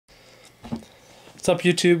What's up,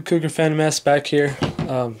 YouTube? Cougar Fan Mess back here.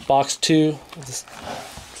 Box 2 of this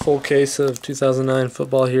full case of 2009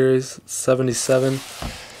 Football Heroes 77.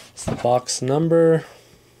 It's the box number.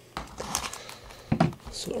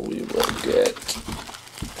 So we will get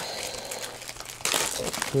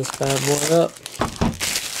this bad boy up.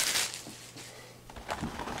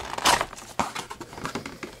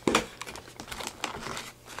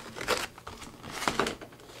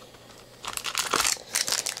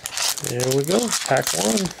 There we go, pack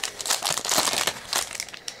 1.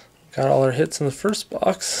 Got all our hits in the first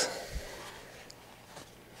box.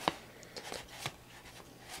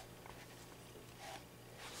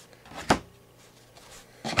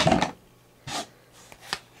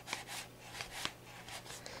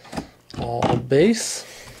 All base.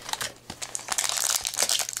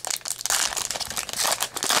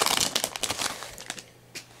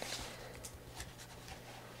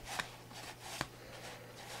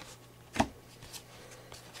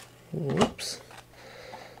 Whoops.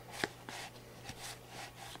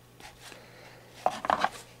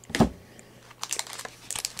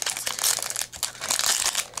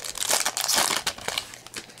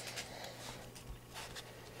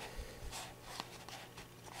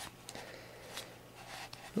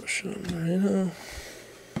 Marino.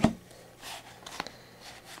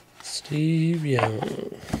 Steve Young.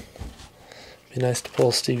 Be nice to pull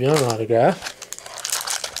a Steve Young autograph.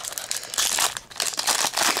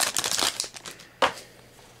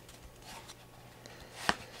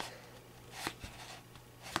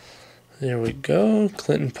 There we go.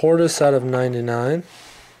 Clinton Portis out of 99.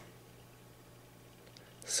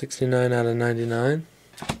 69 out of 99.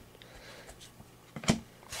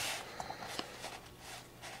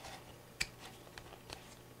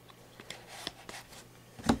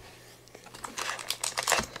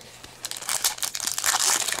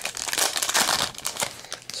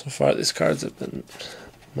 So far these cards have been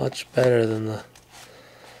much better than the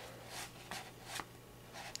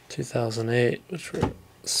 2008, which were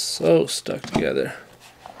so stuck together.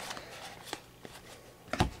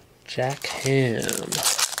 Jack Ham.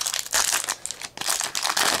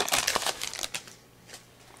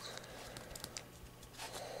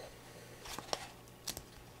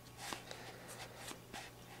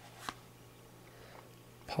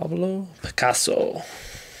 Pablo Picasso.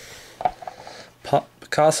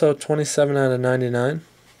 Picasso 27 out of 99.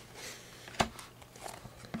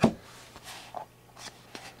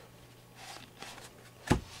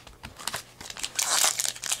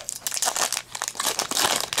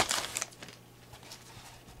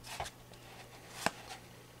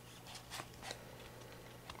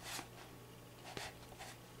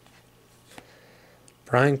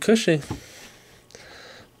 Brian Cushing,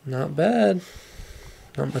 not bad.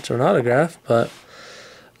 Not much of an autograph, but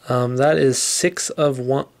that is 6 of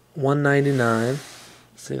 199.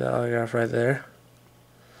 See that autograph right there?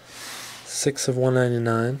 6 of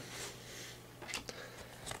 199.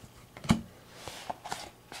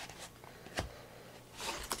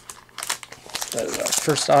 That is our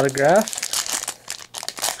first autograph.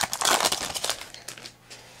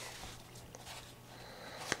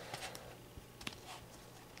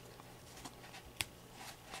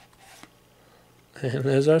 And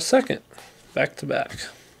there's our second, back to back.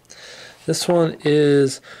 This one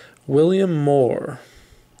is William Moore.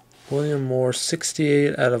 William Moore,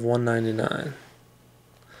 68 out of 199.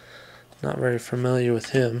 Not very familiar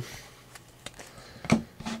with him.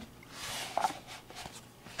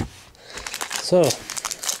 So,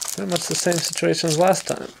 pretty much the same situation as last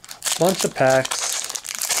time. Bunch of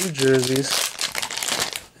packs, 2 jerseys,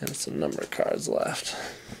 and some number cards left.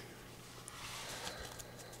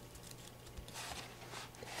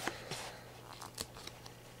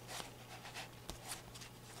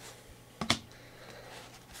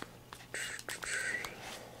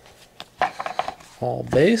 All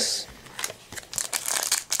base.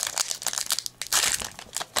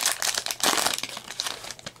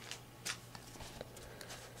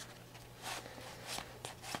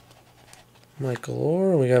 Michael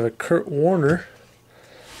Orr. We have a Kurt Warner.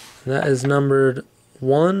 And that is numbered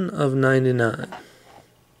 1 of 99.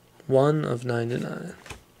 1 of 99.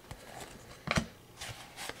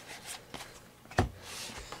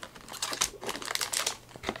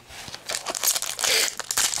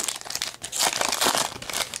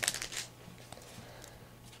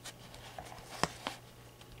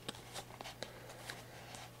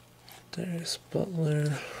 Darius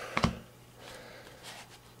Butler.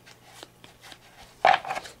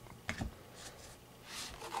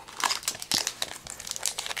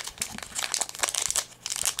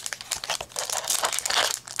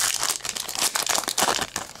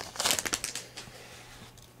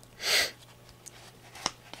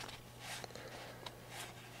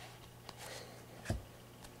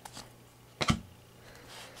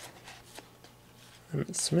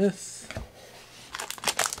 Emmitt Smith.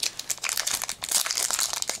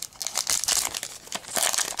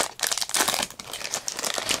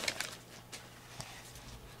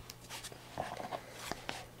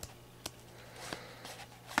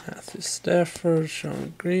 Matthew Stafford,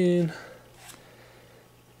 Sean Green.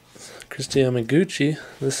 Christy Yamaguchi.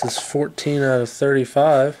 This is 14 out of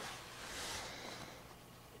 35.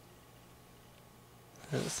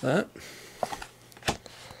 There's that.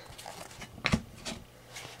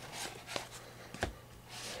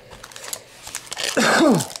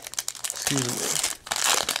 Excuse me.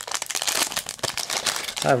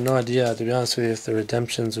 I have no idea, to be honest with you, if the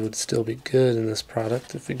redemptions would still be good in this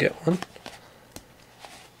product if we get one.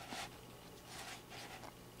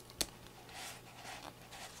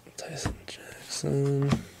 Tyson Jackson.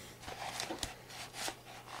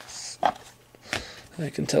 I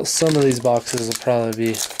can tell some of these boxes will probably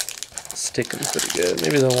be sticking pretty good.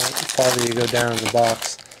 Maybe the farther you go down in the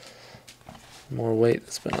box, the more weight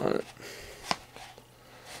that's been on it.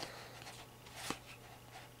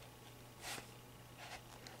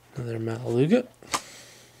 Another Malaluga.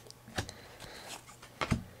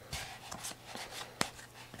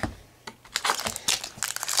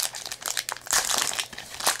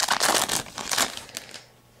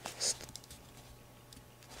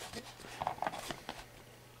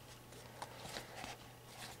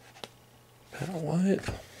 Pat White.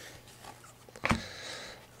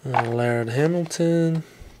 Laird Hamilton.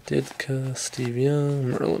 Ditka. Steve Young.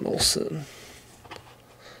 Merlin Olsen.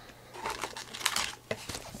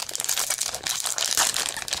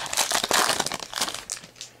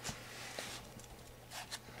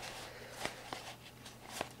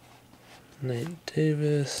 Nate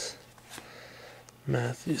Davis,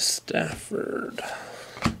 Matthew Stafford,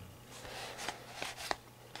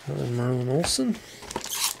 another Merlin Olsen,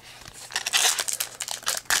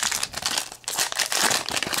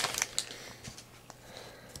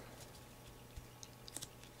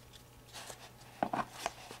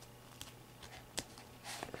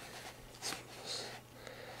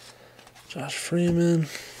 Josh Freeman.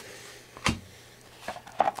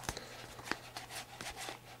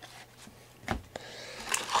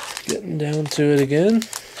 Getting down to it again.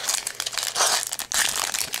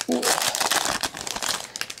 Ooh.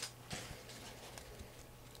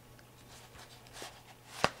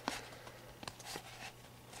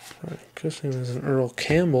 Right, Cushing is an Earl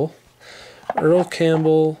Campbell. Earl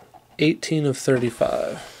Campbell, 18 of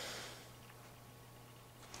 35.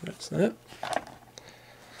 That's that.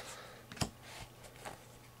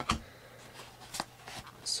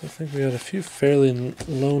 So I think we got a few fairly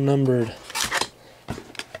low numbered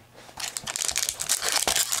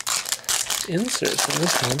inserts in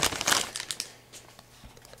this one.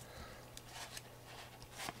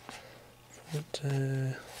 But,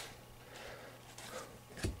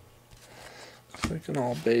 looks like an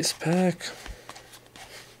all base pack.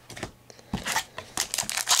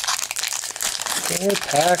 4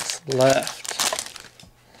 packs left.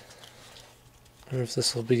 I wonder if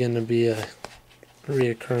this will begin to be a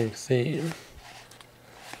reoccurring theme.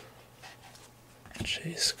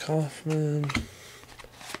 Chase Kaufman.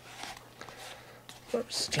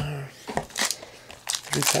 Star.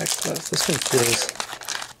 3 packs left. This one feels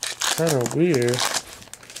kind of weird.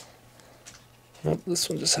 Oh, this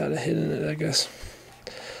one just had a hit in it, I guess.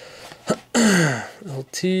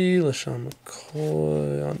 LT, LaShawn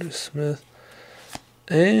McCoy, Andre Smith,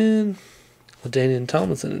 and LaDainian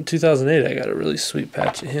Tomlinson. In 2008, I got a really sweet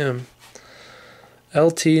patch of him.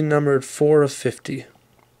 LT numbered 4 of 50.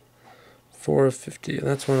 4 of 50. And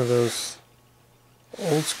that's one of those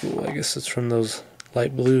old school, I guess it's from those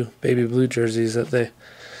light blue, baby blue jerseys that they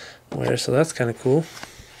wear, so that's kind of cool.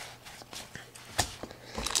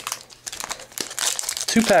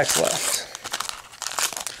 2 packs left.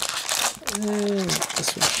 And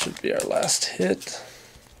this one should be our last hit.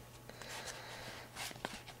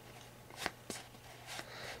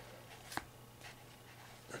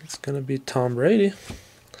 It's going to be Tom Brady.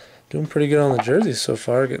 Doing pretty good on the jerseys so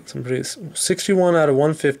far. Getting some pretty 61 out of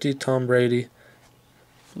 150 Tom Brady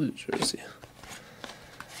blue jersey.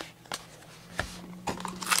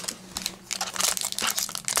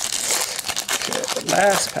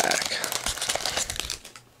 Last pack.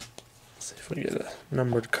 Let's see if we get a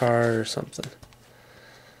numbered card or something.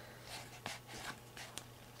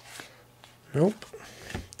 Nope.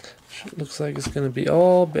 Looks like it's going to be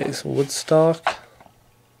all base. Woodstock.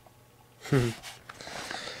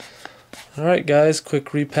 Alright guys, quick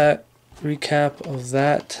recap of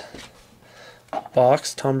that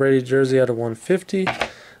box. Tom Brady jersey out of 150.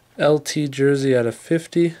 LT jersey out of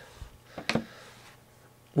 50.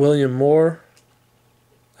 William Moore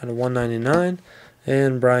out of 199,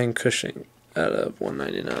 And Brian Cushing out of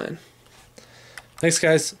 199. Thanks,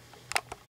 guys.